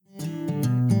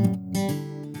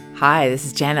Hi, this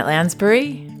is Janet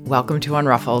Lansbury. Welcome to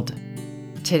Unruffled.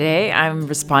 Today I'm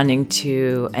responding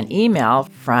to an email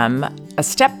from a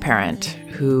step-parent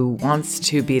who wants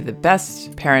to be the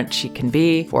best parent she can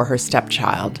be for her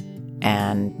stepchild.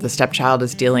 And the stepchild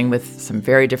is dealing with some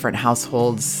very different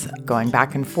households, going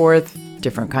back and forth,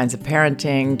 different kinds of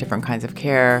parenting, different kinds of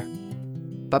care.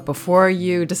 But before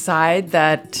you decide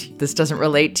that this doesn't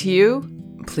relate to you,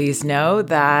 please know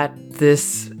that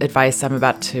this advice I'm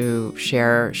about to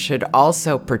share should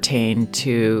also pertain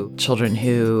to children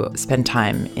who spend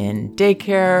time in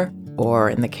daycare or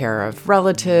in the care of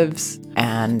relatives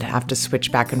and have to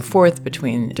switch back and forth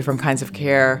between different kinds of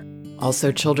care.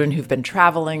 Also, children who've been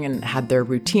traveling and had their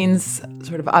routines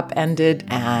sort of upended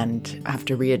and have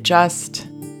to readjust.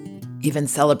 Even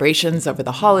celebrations over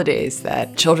the holidays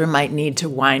that children might need to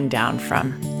wind down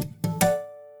from.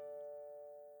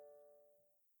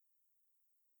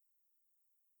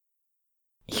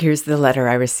 Here's the letter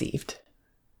I received.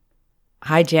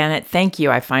 Hi, Janet. Thank you.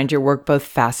 I find your work both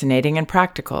fascinating and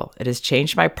practical. It has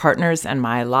changed my partner's and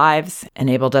my lives,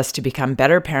 enabled us to become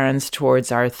better parents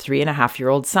towards our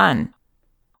 3.5-year-old son.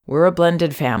 We're a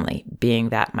blended family, being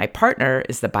that my partner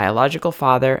is the biological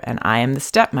father and I am the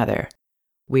stepmother.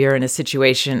 We are in a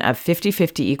situation of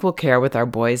 50-50 equal care with our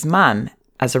boy's mom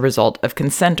as a result of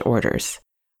consent orders.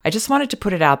 I just wanted to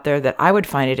put it out there that I would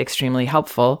find it extremely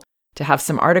helpful to have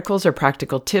some articles or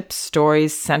practical tips,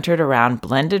 stories centered around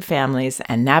blended families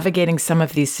and navigating some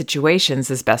of these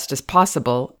situations as best as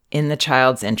possible in the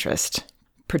child's interest,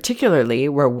 particularly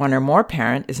where one or more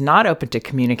parent is not open to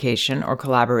communication or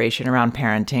collaboration around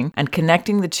parenting and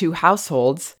connecting the two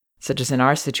households, such as in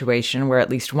our situation where at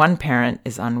least one parent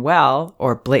is unwell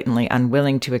or blatantly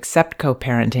unwilling to accept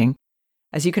co-parenting.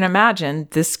 As you can imagine,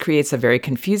 this creates a very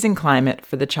confusing climate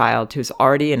for the child who's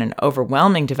already in an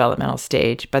overwhelming developmental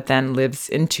stage, but then lives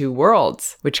in two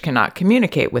worlds, which cannot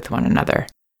communicate with one another.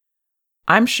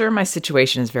 I'm sure my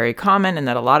situation is very common and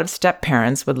that a lot of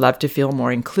step-parents would love to feel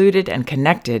more included and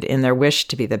connected in their wish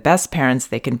to be the best parents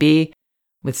they can be,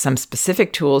 with some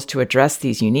specific tools to address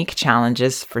these unique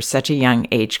challenges for such a young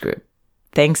age group.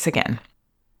 Thanks again.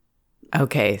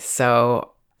 Okay, so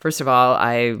first of all,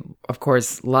 I, of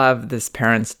course, love this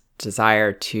parent's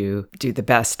desire to do the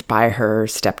best by her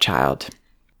stepchild.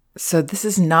 So this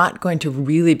is not going to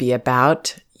really be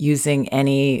about using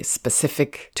any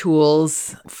specific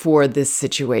tools for this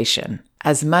situation,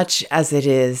 as much as it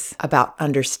is about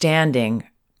understanding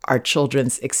our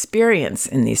children's experience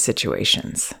in these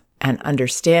situations and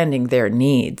understanding their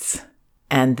needs,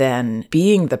 and then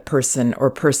being the person or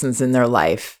persons in their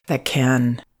life that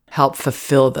can help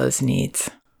fulfill those needs.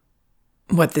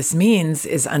 What this means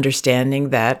is understanding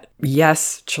that,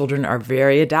 yes, children are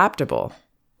very adaptable.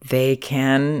 They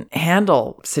can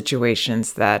handle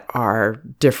situations that are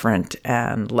different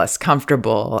and less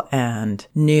comfortable and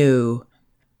new,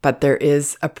 but there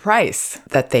is a price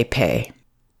that they pay.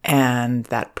 And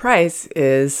that price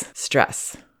is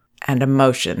stress and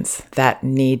emotions that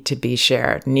need to be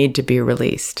shared, need to be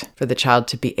released for the child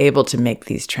to be able to make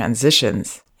these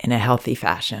transitions in a healthy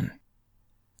fashion.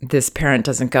 This parent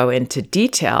doesn't go into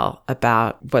detail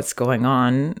about what's going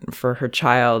on for her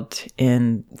child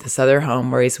in this other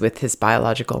home where he's with his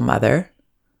biological mother.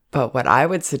 But what I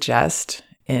would suggest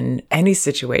in any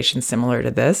situation similar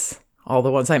to this, all the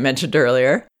ones I mentioned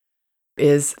earlier,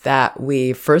 is that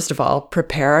we, first of all,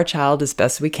 prepare our child as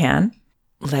best we can,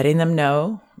 letting them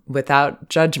know without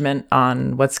judgment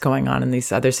on what's going on in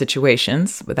these other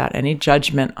situations, without any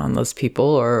judgment on those people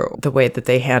or the way that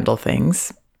they handle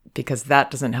things, because that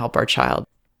doesn't help our child.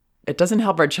 It doesn't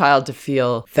help our child to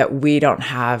feel that we don't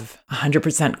have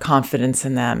 100% confidence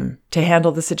in them to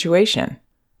handle the situation.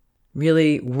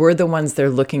 Really, we're the ones they're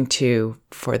looking to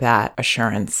for that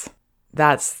assurance.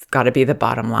 That's got to be the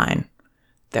bottom line,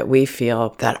 that we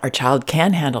feel that our child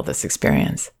can handle this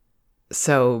experience.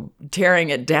 So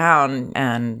tearing it down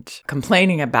and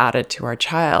complaining about it to our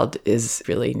child is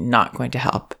really not going to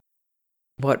help.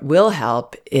 What will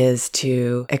help is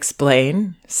to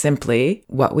explain simply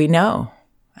what we know.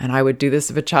 And I would do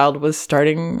this if a child was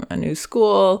starting a new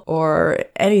school or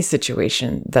any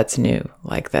situation that's new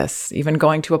like this, even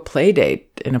going to a play date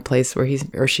in a place where he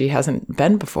or she hasn't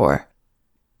been before.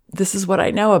 This is what I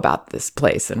know about this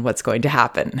place and what's going to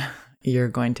happen. You're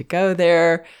going to go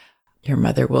there. Your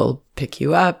mother will pick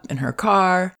you up in her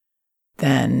car.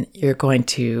 Then you're going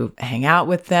to hang out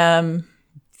with them.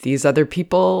 These other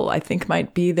people, I think,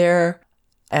 might be there.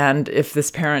 And if this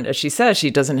parent, as she says,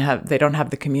 they don't have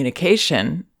the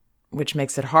communication, which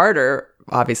makes it harder,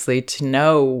 obviously, to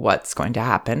know what's going to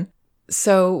happen.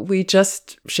 So we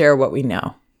just share what we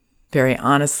know, very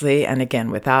honestly, and again,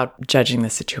 without judging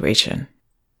the situation.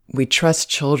 we trust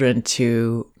children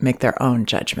to make their own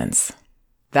judgments.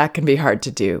 That can be hard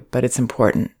to do, but it's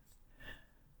important.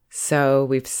 So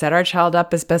we've set our child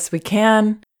up as best we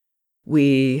can.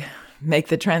 We make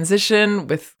the transition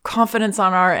with confidence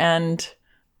on our end.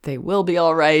 They will be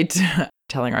all right,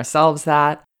 telling ourselves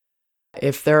that.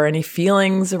 If there are any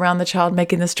feelings around the child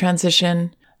making this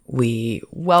transition, we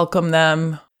welcome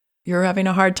them. You're having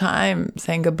a hard time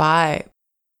saying goodbye.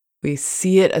 We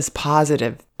see it as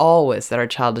positive, always, that our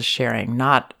child is sharing,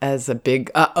 not as a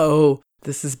big, uh-oh,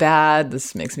 this is bad,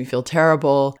 this makes me feel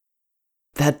terrible.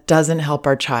 That doesn't help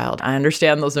our child. I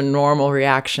understand those are normal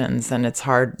reactions, and it's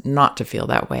hard not to feel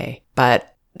that way.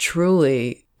 But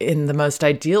truly, in the most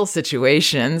ideal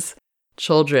situations,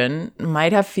 children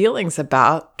might have feelings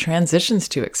about transitions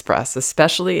to express,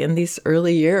 especially in these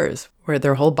early years where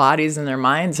their whole bodies and their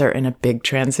minds are in a big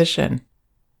transition.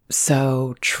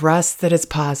 So trust that it's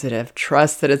positive.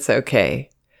 Trust that it's okay.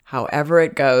 However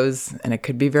it goes, and it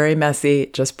could be very messy,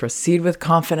 just proceed with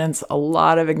confidence, a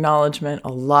lot of acknowledgement,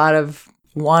 a lot of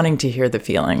wanting to hear the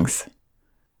feelings.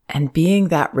 And being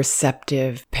that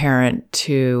receptive parent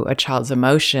to a child's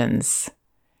emotions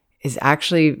is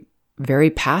actually very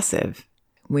passive.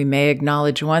 We may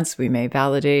acknowledge once, we may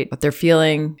validate what they're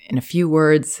feeling in a few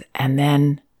words, and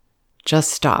then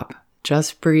just stop,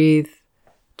 just breathe,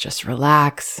 just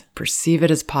relax, perceive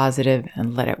it as positive,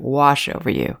 and let it wash over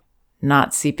you,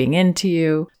 not seeping into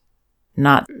you,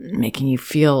 not making you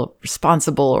feel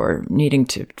responsible or needing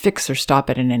to fix or stop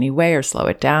it in any way or slow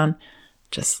it down,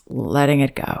 just letting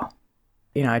it go.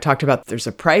 I talked about there's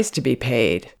a price to be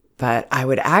paid, but I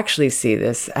would actually see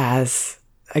this as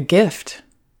a gift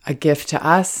to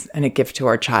us and a gift to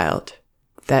our child,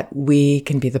 that we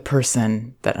can be the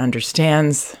person that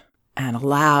understands and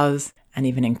allows and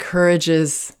even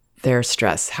encourages their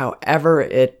stress, however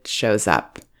it shows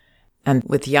up. And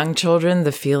with young children,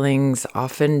 the feelings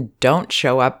often don't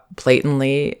show up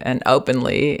blatantly and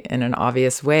openly in an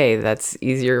obvious way that's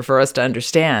easier for us to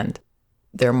understand.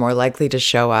 They're more likely to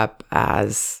show up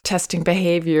as testing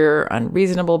behavior,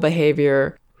 unreasonable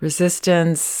behavior,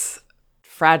 resistance,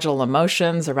 fragile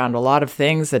emotions around a lot of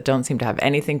things that don't seem to have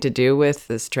anything to do with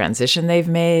this transition they've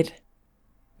made.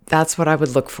 That's what I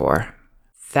would look for.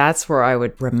 That's where I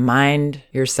would remind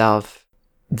yourself,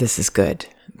 this is good.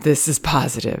 This is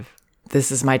positive. This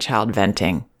is my child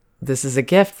venting. This is a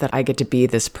gift that I get to be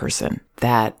this person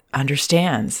that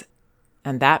understands.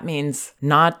 And that means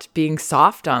not being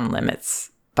soft on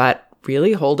limits, but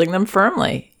really holding them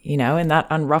firmly, in that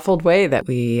unruffled way that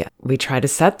we try to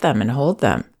set them and hold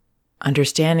them.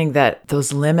 Understanding that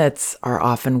those limits are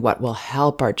often what will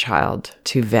help our child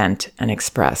to vent and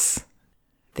express.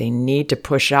 They need to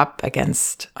push up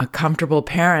against a comfortable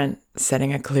parent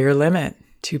setting a clear limit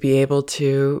to be able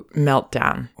to melt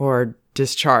down or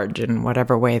discharge in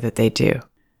whatever way that they do.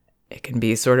 It can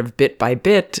be sort of bit by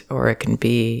bit, or it can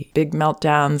be big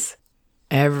meltdowns.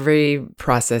 Every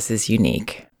process is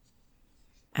unique.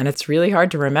 And it's really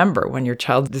hard to remember when your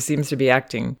child just seems to be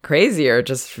acting crazy or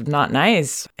just not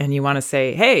nice, and you want to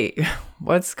say, hey,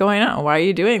 what's going on? Why are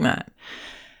you doing that?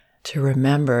 To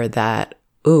remember that,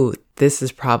 this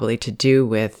is probably to do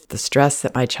with the stress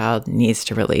that my child needs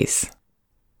to release.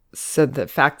 So the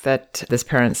fact that this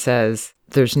parent says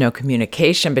there's no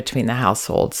communication between the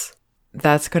households,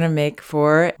 that's going to make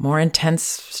for more intense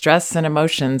stress and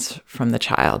emotions from the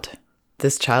child.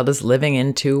 This child is living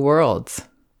in two worlds.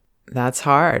 That's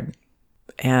hard.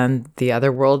 And the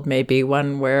other world may be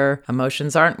one where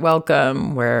emotions aren't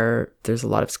welcome, where there's a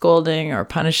lot of scolding or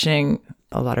punishing,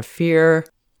 a lot of fear.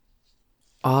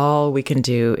 All we can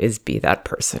do is be that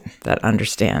person that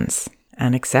understands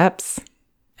and accepts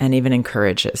and even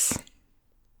encourages.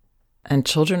 And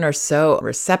children are so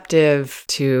receptive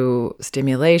to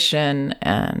stimulation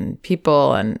and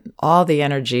people and all the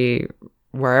energy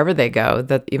wherever they go,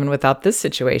 that even without this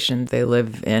situation, they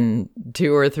live in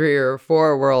 2 or 3 or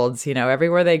 4 worlds.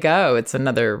 Everywhere they go, it's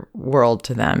another world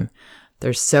to them.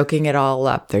 They're soaking it all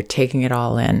up. They're taking it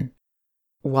all in.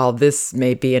 While this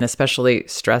may be an especially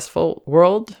stressful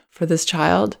world for this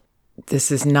child,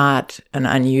 this is not an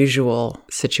unusual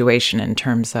situation in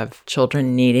terms of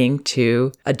children needing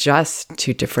to adjust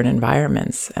to different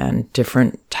environments and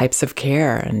different types of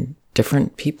care and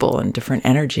different people and different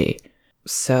energy.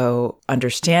 So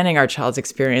understanding our child's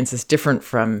experience is different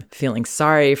from feeling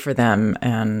sorry for them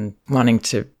and wanting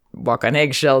to walk on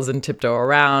eggshells and tiptoe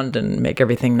around and make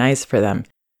everything nice for them.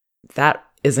 That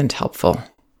isn't helpful.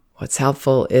 What's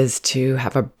helpful is to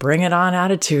have a bring it on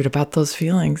attitude about those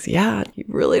feelings. Yeah, you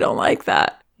really don't like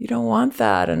that. You don't want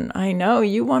that. And I know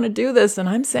you want to do this. And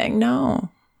I'm saying, no,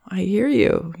 I hear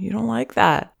you. You don't like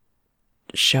that.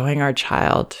 Showing our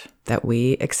child that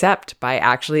we accept by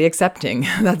actually accepting.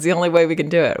 That's the only way we can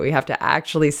do it. We have to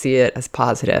actually see it as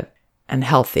positive and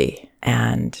healthy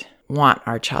and want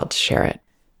our child to share it.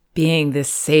 Being this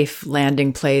safe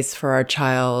landing place for our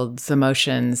child's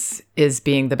emotions is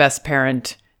being the best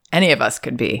parent any of us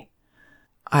could be.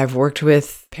 I've worked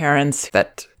with parents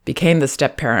that became the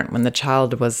step parent when the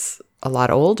child was a lot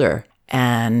older.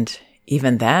 And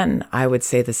even then, I would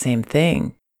say the same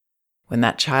thing. When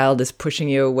that child is pushing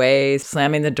you away,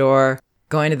 slamming the door,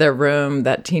 going to their room,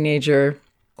 that teenager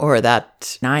or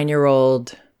that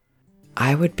 9-year-old,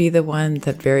 I would be the one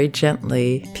that very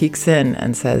gently peeks in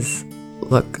and says,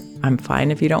 look, I'm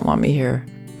fine if you don't want me here,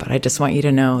 but I just want you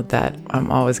to know that I'm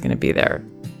always going to be there.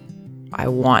 I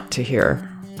want to hear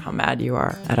how mad you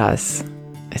are at us.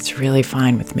 It's really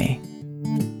fine with me.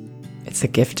 It's a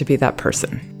gift to be that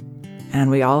person. And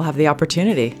we all have the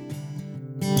opportunity.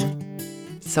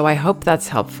 So I hope that's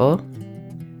helpful.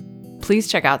 Please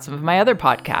check out some of my other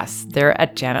podcasts. They're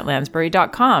at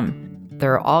janetlansbury.com.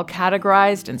 They're all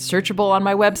categorized and searchable on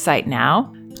my website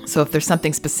now. So if there's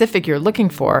something specific you're looking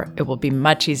for, it will be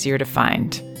much easier to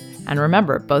find. And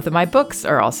remember, both of my books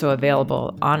are also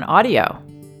available on audio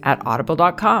at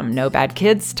audible.com. No Bad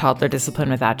Kids, Toddler Discipline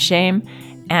Without Shame,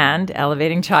 and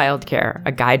Elevating Childcare,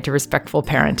 A Guide to Respectful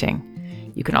Parenting.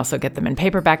 You can also get them in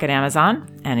paperback at Amazon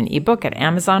and an ebook at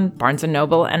Amazon, Barnes &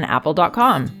 Noble, and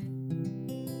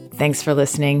Apple.com. Thanks for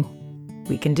listening.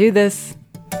 We can do this.